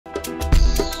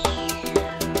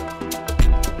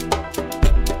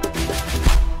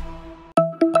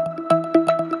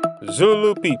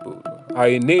Zulu people are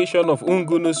a nation of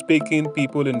Nguni-speaking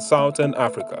people in southern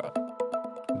Africa.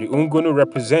 The Nguni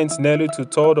represents nearly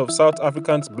two-thirds of South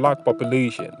Africa's black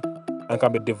population and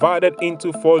can be divided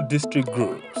into 4 district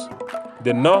groups: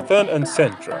 the northern and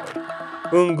central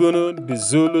Nguni, the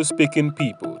Zulu-speaking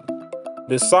people;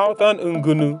 the southern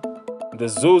Nguni, the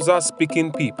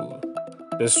Xhosa-speaking people;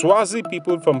 the Swazi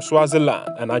people from Swaziland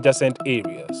and adjacent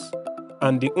areas;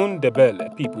 and the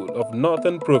Ndebele people of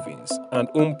Northern Province and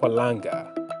Mpumalanga.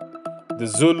 The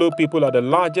Zulu people are the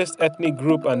largest ethnic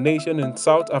group and nation in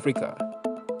South Africa,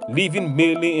 living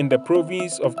mainly in the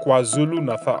province of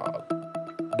KwaZulu-Natal.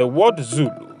 The word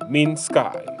Zulu means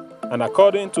sky, and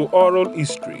according to oral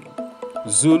history,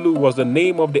 Zulu was the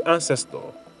name of the ancestor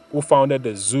who founded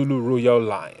the Zulu royal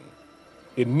line.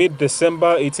 In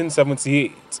mid-December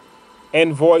 1878,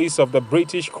 envoys of the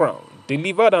British Crown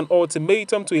delivered an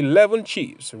ultimatum to 11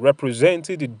 chiefs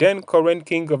representing the then current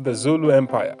king of the Zulu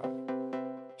Empire,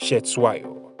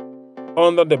 Cetshwayo.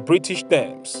 Under the British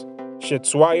terms,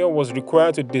 Cetshwayo was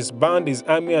required to disband his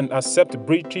army and accept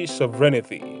British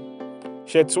sovereignty.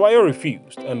 Cetshwayo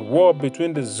refused, and war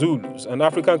between the Zulus and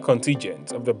African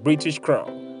contingents of the British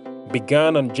Crown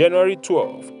began on January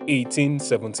 12,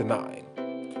 1879.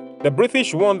 The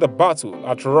British won the battle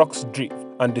at Rock's Drift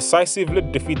and decisively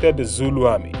defeated the Zulu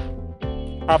army.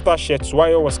 After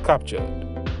Cetshwayo was captured,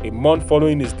 a month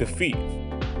following his defeat,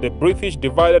 the British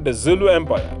divided the Zulu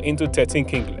Empire into 13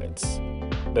 kinglets.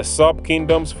 The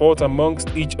sub-kingdoms fought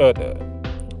amongst each other.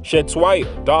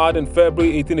 Cetshwayo died in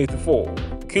February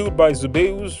 1884, killed by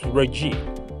Zubewu's regime,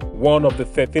 one of the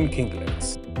 13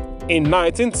 kinglets. In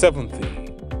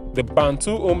 1970, the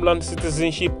Bantu Homeland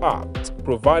Citizenship Act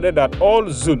provided that all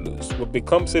Zulus would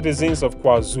become citizens of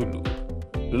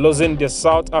KwaZulu, losing their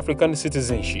South African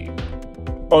citizenship.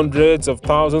 Hundreds of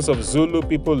thousands of Zulu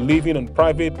people living on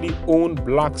privately owned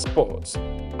black spots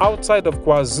outside of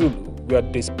KwaZulu were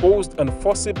disposed and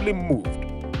forcibly moved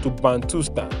to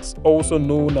Bantustans, also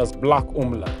known as Black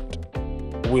Homeland.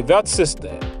 With that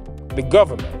system, the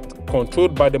government,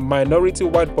 controlled by the minority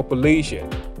white population,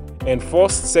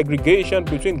 enforced segregation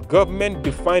between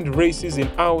government-defined races in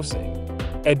housing,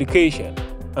 education,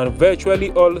 and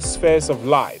virtually all spheres of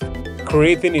life,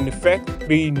 creating in effect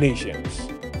 3 nations.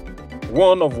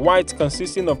 One of whites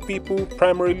consisting of people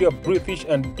primarily of British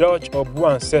and Dutch or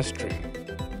Boer ancestry,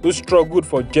 who struggled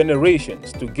for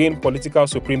generations to gain political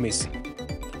supremacy.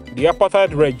 The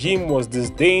apartheid regime was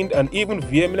disdained and even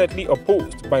vehemently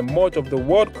opposed by much of the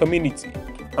world community,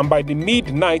 and by the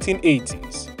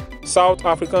mid-1980s, South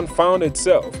Africa found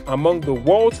itself among the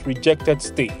world's rejected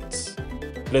states,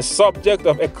 the subject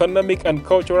of economic and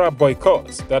cultural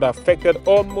boycotts that affected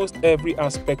almost every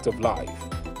aspect of life.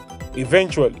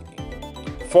 Eventually,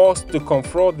 forced to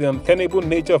confront the untenable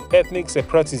nature of ethnic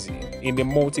separatism in the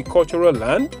multicultural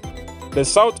land, the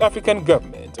South African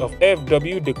government of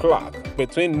F.W. de Klerk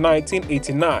between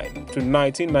 1989 to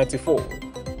 1994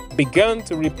 began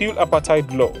to repeal apartheid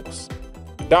laws.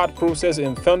 That process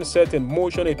in turn set in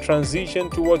motion a transition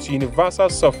towards universal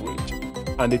suffrage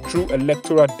and a true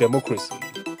electoral democracy,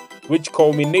 which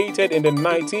culminated in the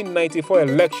 1994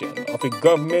 election of a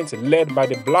government led by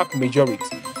the black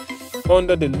majority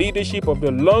under the leadership of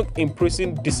the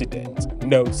long-imprisoned dissident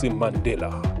Nelson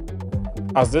Mandela.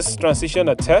 As this transition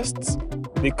attests,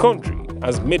 the country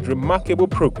has made remarkable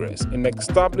progress in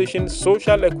establishing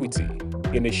social equity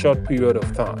in a short period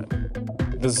of time.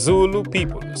 The Zulu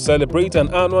people celebrate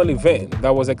an annual event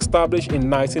that was established in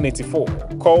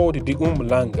 1984 called the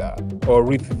Umhlanga, or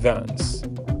Wreath Dance.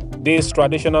 This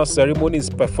traditional ceremony is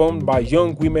performed by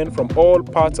young women from all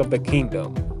parts of the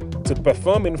kingdom to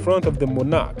perform in front of the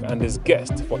monarch and his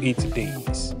guests for 8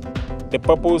 days. The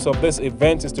purpose of this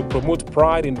event is to promote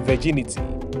pride in virginity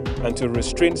and to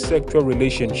restrain sexual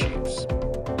relationships.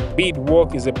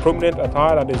 Beadwork is a prominent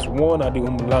attire that is worn at the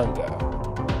Umhlanga.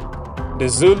 The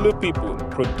Zulu people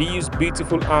produce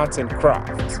beautiful arts and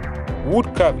crafts.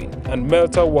 Wood carving and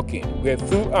metalworking were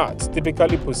 2 arts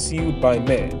typically pursued by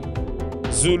men.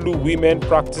 Zulu women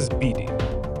practice beading,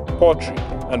 pottery,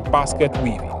 and basket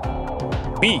weaving.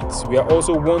 Beads were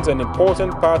also once an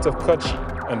important part of courtship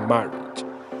and marriage.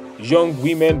 Young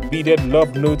women beaded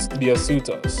love notes to their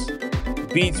suitors.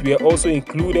 Beads were also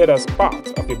included as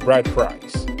part of a bride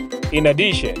price. In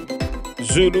addition,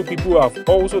 Zulu people have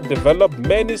also developed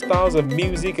many styles of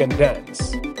music and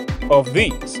dance. Of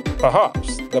these,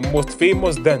 perhaps the most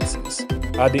famous dances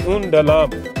are the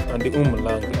Undalamu and the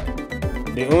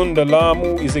Umhlanga. The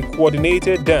Undalamu is a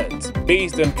coordinated dance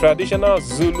based on traditional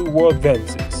Zulu world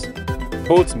dances.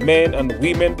 Both men and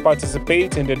women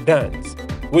participate in the dance,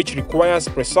 which requires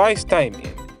precise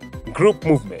timing, group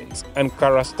movements, and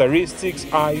characteristics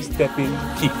eye-stepping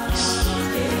kicks.